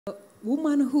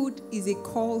Womanhood is a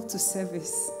call to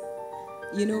service.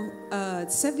 You know,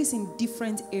 service in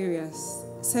different areas.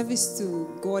 Service to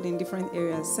God in different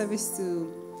areas. Service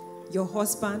to your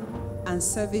husband and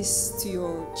service to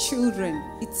your children.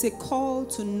 It's a call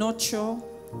to nurture.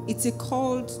 It's a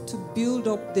call to build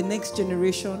up the next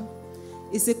generation.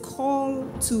 It's a call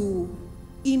to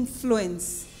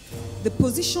influence. The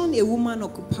position a woman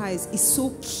occupies is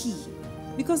so key.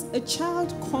 Because a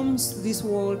child comes to this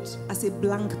world as a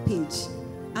blank page,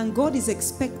 and God is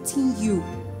expecting you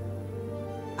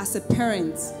as a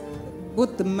parent,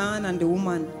 both the man and the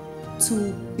woman,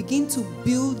 to begin to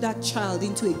build that child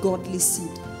into a godly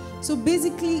seed. So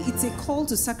basically, it's a call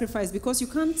to sacrifice, because you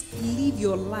can't live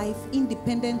your life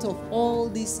independent of all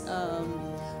these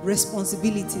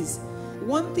responsibilities.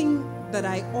 One thing that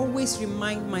I always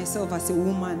remind myself as a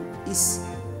woman is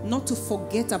not to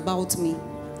forget about me.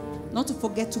 Not to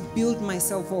forget to build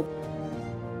myself up.